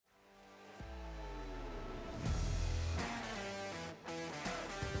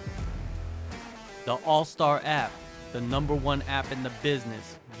The All-Star app, the number one app in the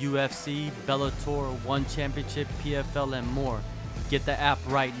business. UFC, Bellator, One Championship, PFL, and more. Get the app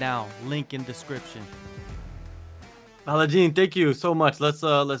right now. Link in description. Balajin, thank you so much. Let's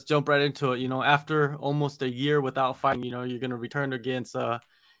jump right into it. After almost a year without fighting, you're gonna return against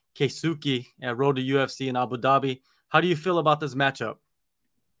Keisuke at Road to UFC in Abu Dhabi. How do you feel about this matchup?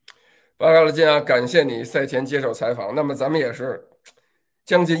 Balajin啊，感谢你赛前接受采访。那么咱们也是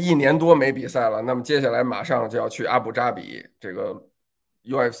将近1年多没比赛了，那么接下来马上就要去阿布扎比这个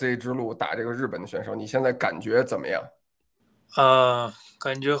UFC 之路打这个日本的选手，你现在感觉怎么样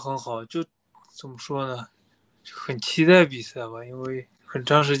感觉很好，就怎么说呢，就很期待比赛吧，因为很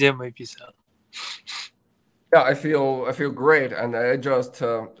长时间没比赛了。？Yeah, I feel great, and I just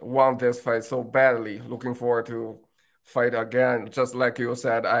want this fight so badly. Looking forward to fight again. Just like you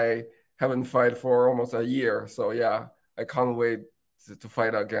said, I haven't fight for almost a year, so yeah, I can't wait to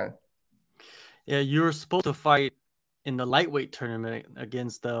fight again. Yeah, you were supposed to fight in the lightweight tournament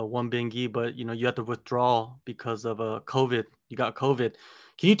against One Bengi, but you had to withdraw because of COVID. You got COVID.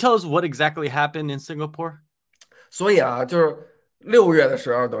 Can you tell us what exactly happened in Singapore? 所以啊，就是6月的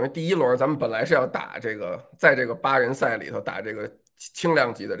时候，等于第一轮咱们本来是要打这个，在这个8人赛里头打这个轻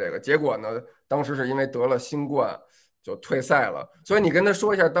量级的这个，结果呢，当时是因为得了新冠就退赛了。所以你跟他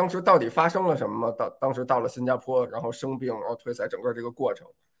说一下，当时到底发生了什么吗？当时到了新加坡，然后生病，然后退赛，整个这个过程。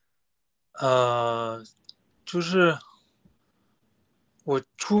呃，就是我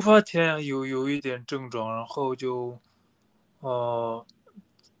出发前有一点症状，然后呃，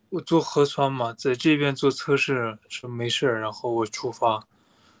我做核酸嘛，在这边做测试是没事儿，然后我出发，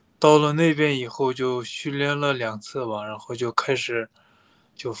到了那边以后就训练了2次吧，然后就开始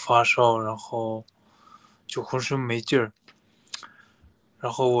就发烧，然后就浑身没劲儿，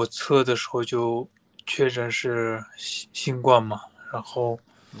然后我测的时候就确诊是新冠嘛，然后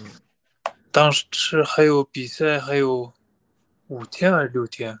当时还有比赛，还有5天还是6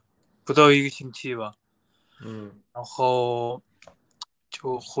天，不到一个星期吧。嗯然后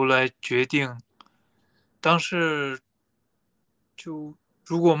就后来决定，当时就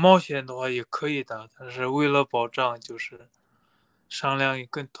如果冒险的话也可以打，但是为了保障，就是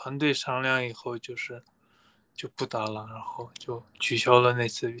跟团队商量以后，就不打了，然后就取消了那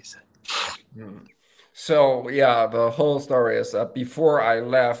次比赛。嗯。So yeah, the whole story is before I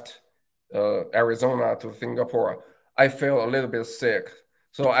left Arizona to Singapore, I felt a little bit sick.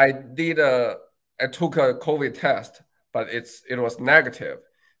 So I took a COVID test, but it was negative.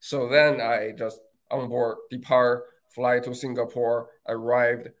 So then I just on board depart, fly to Singapore,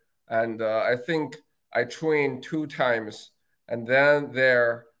 arrived, and I think I trained 2 times, and then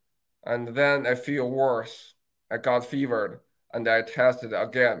I feel worse. I got fevered, and I tested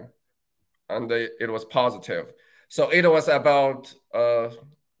again and it was positive. So it was about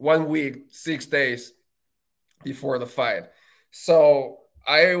 1 week, 6 days before the fight. So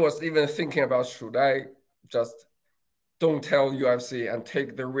I was even thinking about should I just don't tell UFC and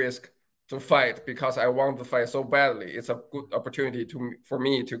take the risk to fight because I want to fight so badly. It's a good opportunity for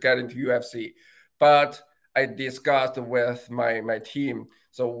me to get into UFC. But I discussed with my team,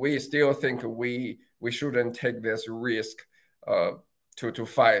 so we still think we shouldn't take this risk uh, to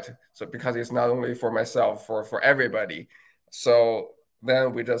fight. So because it's not only for myself, for everybody. So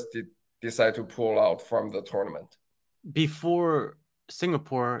then we just decide to pull out from the tournament. Before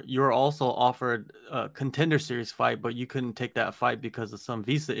Singapore, you were also offered a Contender Series fight, but you couldn't take that fight because of some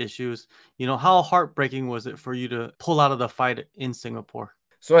visa issues. How heartbreaking was it for you to pull out of the fight in Singapore?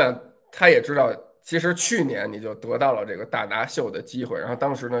 所以他也知道，其实去年你就得到了这个大拿秀的机会，然后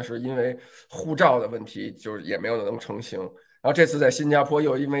当时呢是因为护照的问题，就是也没有能成型。然后这次在新加坡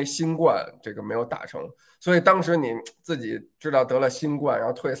又因为新冠这个没有打成，所以当时你自己知道得了新冠，然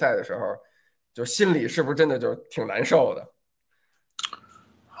后退赛的时候，就心里是不是真的就挺难受的？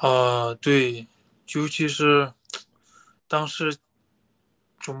对，尤其是当时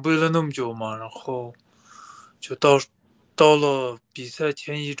准备了那么久嘛，然后就到了比赛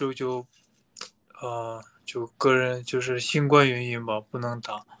前一周就个人就是新冠原因吧，不能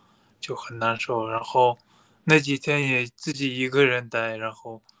打，就很难受。然后那几天也自己一个人待，然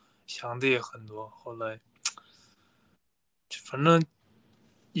后想的也很多。后来反正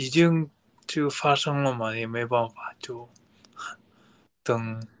已经这个发生了嘛，也没办法，就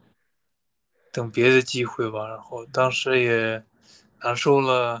等等别的机会吧。然后当时也难受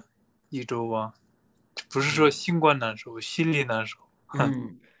了1周吧，不是说新冠难受，心里难受。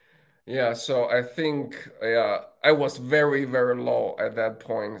嗯。Yeah, so I think yeah, I was very, very low at that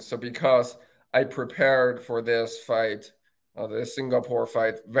point. So because I prepared for this fight, the Singapore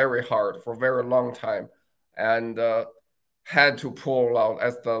fight, very hard for a very long time, and had to pull out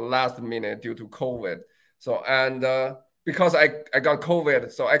at the last minute due to COVID. So and because I got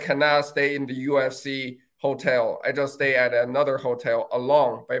COVID, so I cannot stay in the UFC hotel. I just stay at another hotel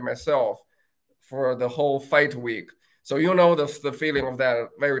alone by myself for the whole fight week. So the feeling of that,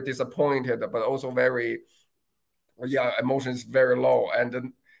 very disappointed, but also very, yeah, emotions very low,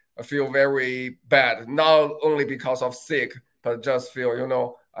 and I feel very bad. Not only because of sick, but just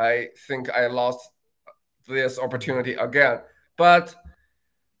feel I think I lost this opportunity again. But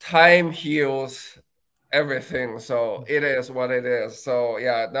time heals everything, so it is what it is. So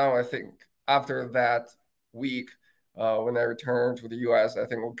yeah, now I think after that week, when I return to the US, I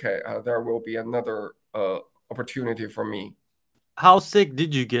think okay, there will be another opportunity for me. How sick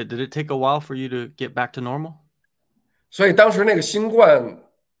did you get? Did it take a while for you to get back to normal? 所以当时那个新冠，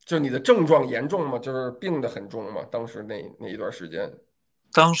就你的症状严重吗？就是病得很重吗？当时那一段时间。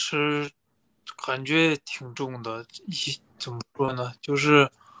当时感觉挺重的，怎么说呢？就是，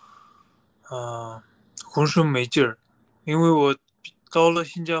浑身没劲儿，因为我到了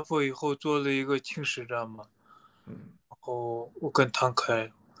新加坡以后做了一个轻实战嘛，然后我跟他开，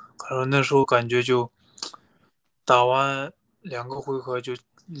可能那时候感觉就打完2个回合就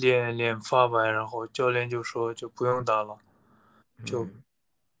脸发白，然后教练就说就不用打了，就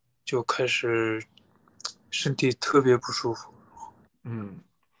就开始身体特别不舒服。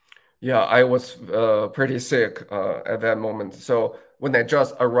Yeah, I was pretty sick at that moment. So when I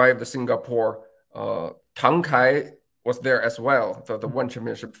just arrived to Singapore, Tang Kai was there as well, the one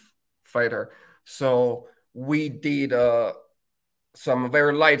championship fighter. So we did some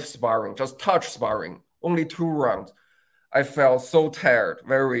very light sparring, just touch sparring, only 2 rounds. I felt so tired,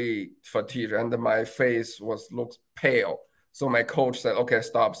 very fatigued, and my face looked pale. So my coach said, "Okay,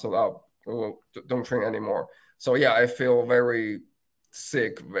 stop, stop, don't train anymore." So yeah, I feel very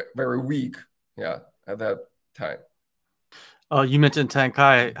sick, very weak. Yeah, at that time. You mentioned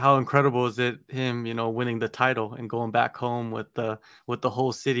Tankai. How incredible is it him, winning the title and going back home with the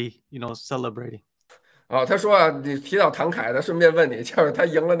whole city, celebrating? 他说啊，你提到唐凯的，顺便问你，就是他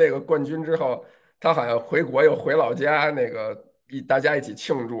赢了那个冠军之后，他好像回国又回老家，大家一起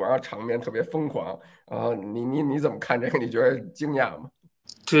庆祝，然后场面特别疯狂。你怎么看这个？你觉得惊讶吗？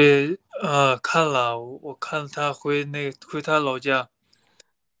对，看了，我看他回他老家，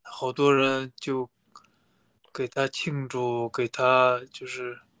好多人就给他庆祝，给他就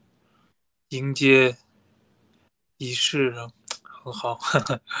是迎接仪式，很好。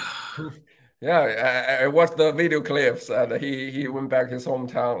Yeah, I watched the video clips, and he went back his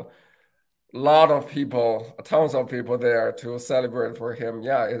hometown. A lot of people, tons of people there to celebrate for him.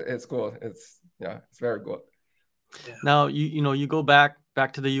 Yeah, it's good. It's very good. Yeah. Now you go back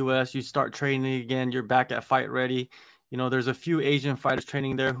to the US, you start training again, you're back at Fight Ready. There's a few Asian fighters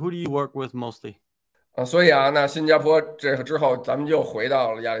training there. Who do you work with mostly? 所以啊，那新加坡这个之后，咱们又回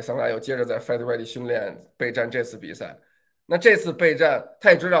到了亚利桑那，又接着在 Fight Ready 训练备战这次比赛。那这次备战，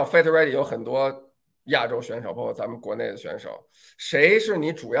他也知道 Fight Ready 有很多亚洲选手，包括咱们国内的选手。谁是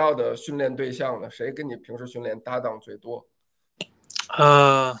你主要的训练对象呢？谁跟你平时训练搭档最多？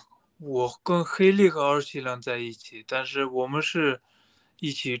我跟黑利和二七两在一起，但是我们是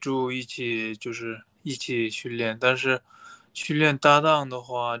一起住，一起训练。但是训练搭档的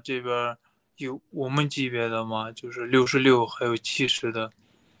话，这边有我们级别的嘛，就是66还有70的，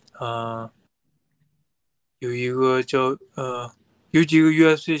有一个叫有几个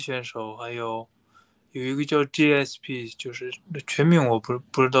UFC 选手，还有一个叫 GSP，就是全名我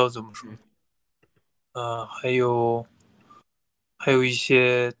不知道怎么说。还有一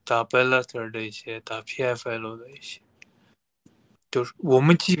些打 Bellator 的一些，打 PFL 的一些，就是我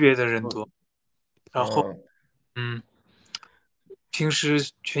们级别的人多。然后，平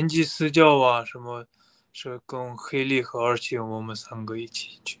时拳击私教啊什么，是跟黑利和二七我们3个一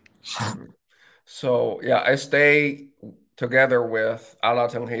起去。So yeah, I stay together with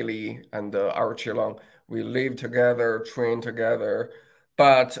Alatan Haley and Archilong. We live together, train together,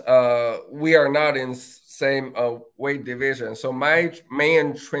 but we are not in same weight division. So my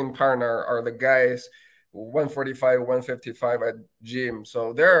main train partner are the guys 145, 155 at gym.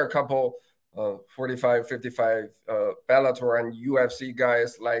 So there are a couple 45, 55 Bellator and UFC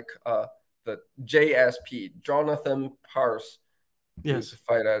guys like the JSP, Jonathan Pars, Yes. who's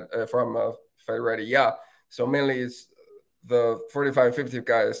fight at from Fight Ready. Yeah. So mainly it's the 45, 50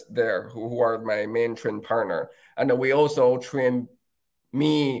 guys there who are my main train partner. And we also train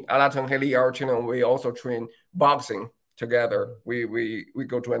me, Alatang Heli, our channel, we also train boxing together. We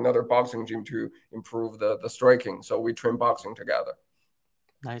go to another boxing gym to improve the striking. So we train boxing together.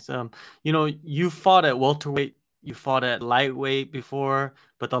 Nice. You fought at welterweight You fought at lightweight before,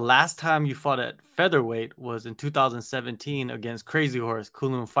 but the last time you fought at featherweight was in 2017 against Crazy Horse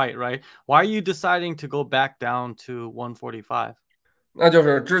Kunlun Fight, right? Why are you deciding to go back down to 145? 那就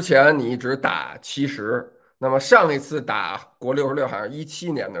是之前你一直打70，那么上一次打国66好像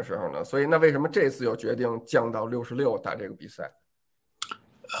17年的时候呢，所以那为什么这次又决定降到66打这个比赛？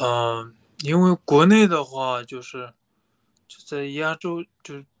因为国内的话就在亚洲，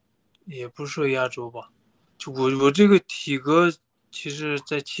就也不是说亚洲吧，就我这个体格，其实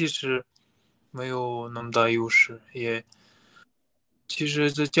在70没有那么大优势，其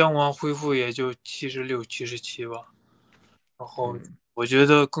实这降完恢复也就76、77吧。然后我觉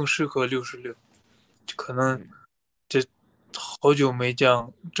得更适合66，可能这好久没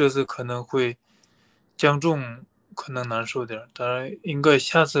降，这次可能会降重，可能难受点，当然应该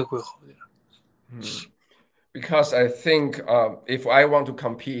下次会好点。Because I think if I want to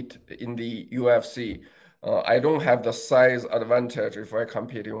compete in the UFC, I don't have the size advantage if I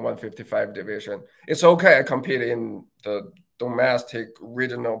compete in 155 division. It's okay, I compete in the domestic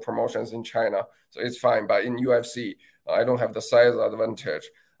regional promotions in China, so it's fine. But in UFC, I don't have the size advantage.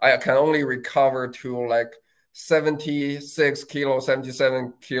 I can only recover to like 76 kilo,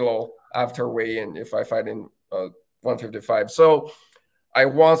 77 kilo after weigh-in if I fight in 155. So I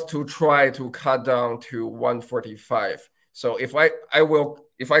want to try to cut down to 145. So if I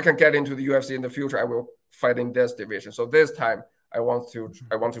can get into the UFC in the future, I will fight in this division. So this time I want to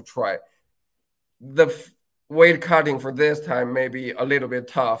try. The weight cutting for this time may be a little bit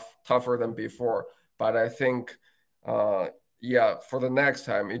tougher than before, but I think for the next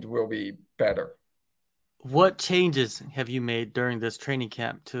time it will be better. What changes have you made during this training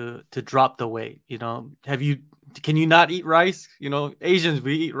camp to drop the weight? Can you not eat rice? Asians,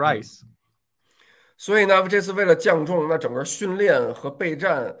 we eat rice. 所以呢，这次为了降重，那整个训练和备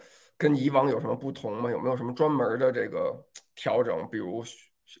战跟以往有什么不同吗？有没有什么专门的这个调整？比如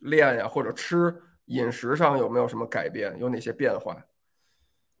练呀，或者饮食上有没有什么改变？有哪些变化？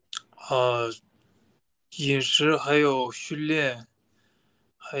饮食还有训练，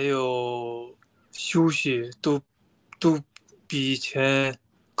还有休息都比以前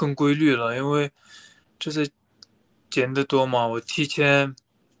更规律了，因为这次减得多嘛，我提前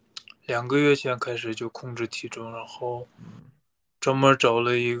2个月前开始就控制体重，然后专门找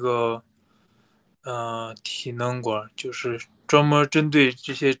了一个体能馆，就是专门针对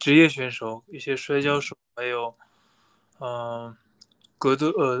这些职业选手、一些摔跤手，还有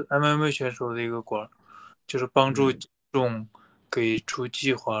MMA 选手的一个馆，就是帮助众给出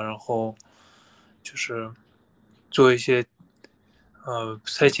计划，然后就是做一些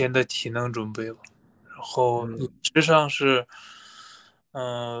赛前的体能准备吧。然后饮食上是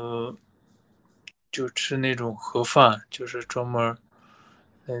就吃那种盒饭，就是专门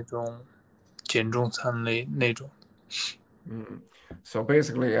那种减重餐类那种。So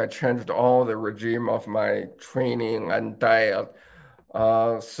basically, I changed all the regime of my training and diet.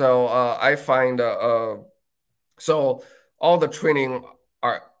 I find so all the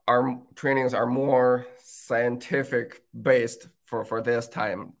trainings are more scientific based for this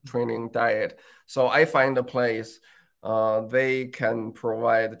time training diet. So I find a place they can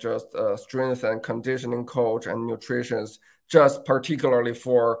provide just a strength and conditioning coach and nutritionist just particularly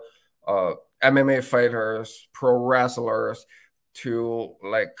for MMA fighters, pro wrestlers to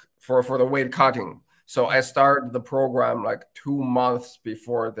like for the weight cutting. So I started the program like 2 months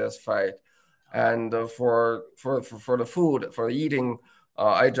before this fight, and for the food for eating,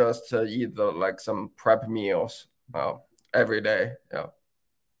 I just eat some prep meals every day. Yeah.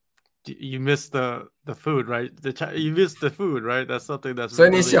 You miss the food, right? You miss the food, right? That's something that's 所以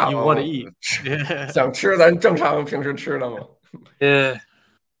你 really 想 you want to eat. 想吃咱正常平时吃的吗？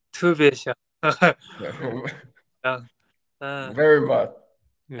特别想，Very much.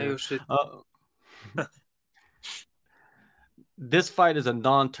 还有是this fight is a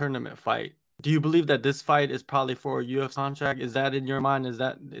non-tournament fight. Do you believe that this fight is probably for a UFC contract? Is that in your mind?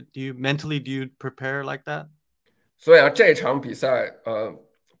 Do you prepare like that? 所以啊，这场比赛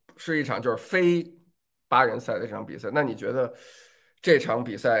是一场就是非8人赛的这场比赛。那你觉得这场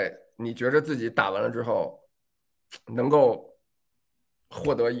比赛，你觉得自己打完了之后能够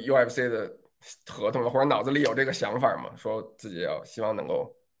获得 UFC 的合同吗？或者脑子里有这个想法吗？说自己希望能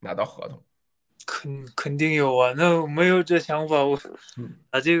够拿到合同？肯定有啊，那我没有这想法，我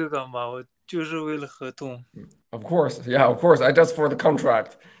打这个干嘛？我就是为了合同。Of course, yeah, of course. I just for the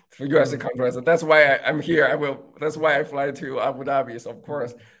contract, for UFC contract. So that's why I'm here. That's why I fly to Abu Dhabi. So of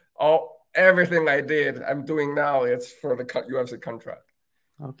course, everything I did, I'm doing now. It's for the UFC contract.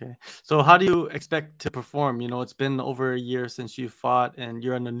 Okay. So how do you expect to perform? It's been over a year since you fought and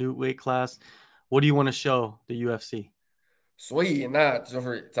you're in a new weight class. What do you want to show the UFC? 所以那就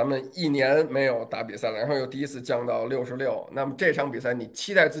是咱们1年没有打比赛了，然后又第一次降到66。那么这场比赛，你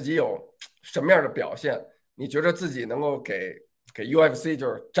期待自己有什么样的表现？你觉得自己能够给 UFC 就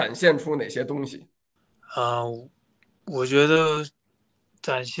是展现出哪些东西？我觉得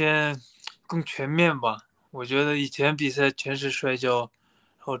展现更全面吧。我觉得以前比赛全是摔跤，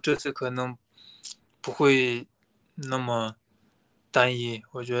然后这次可能不会那么单一。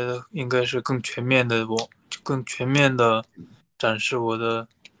我觉得应该是更全面的展示我的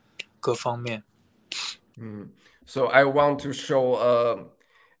各方面。So I want to show a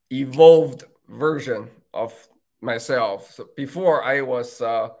evolved version of myself. So before I was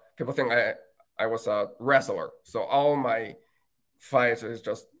people think I was a wrestler. So all my fights is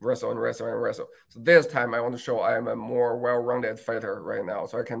just wrestle and wrestle and wrestle. So this time I want to show I am a more well-rounded fighter right now.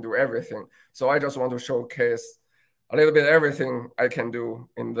 So I can do everything. So I just want to showcase a little bit everything I can do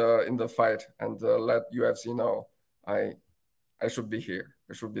in the fight and let UFC know I should be here.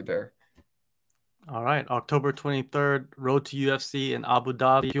 I should be there. All right, October 23rd, Road to UFC in Abu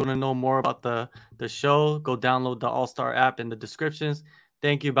Dhabi. If you want to know more about the show, go download the All-Star app in the descriptions.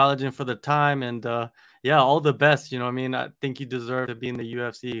 Thank you, Balajin, for the time. And yeah, all the best. You know what I mean? I think you deserve to be in the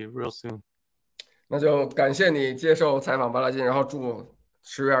UFC real soon. 那就感谢你接受采访，巴拉金，然后祝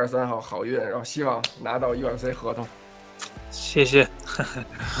10月23号好运，然后希望拿到 UFC 合同。谢谢。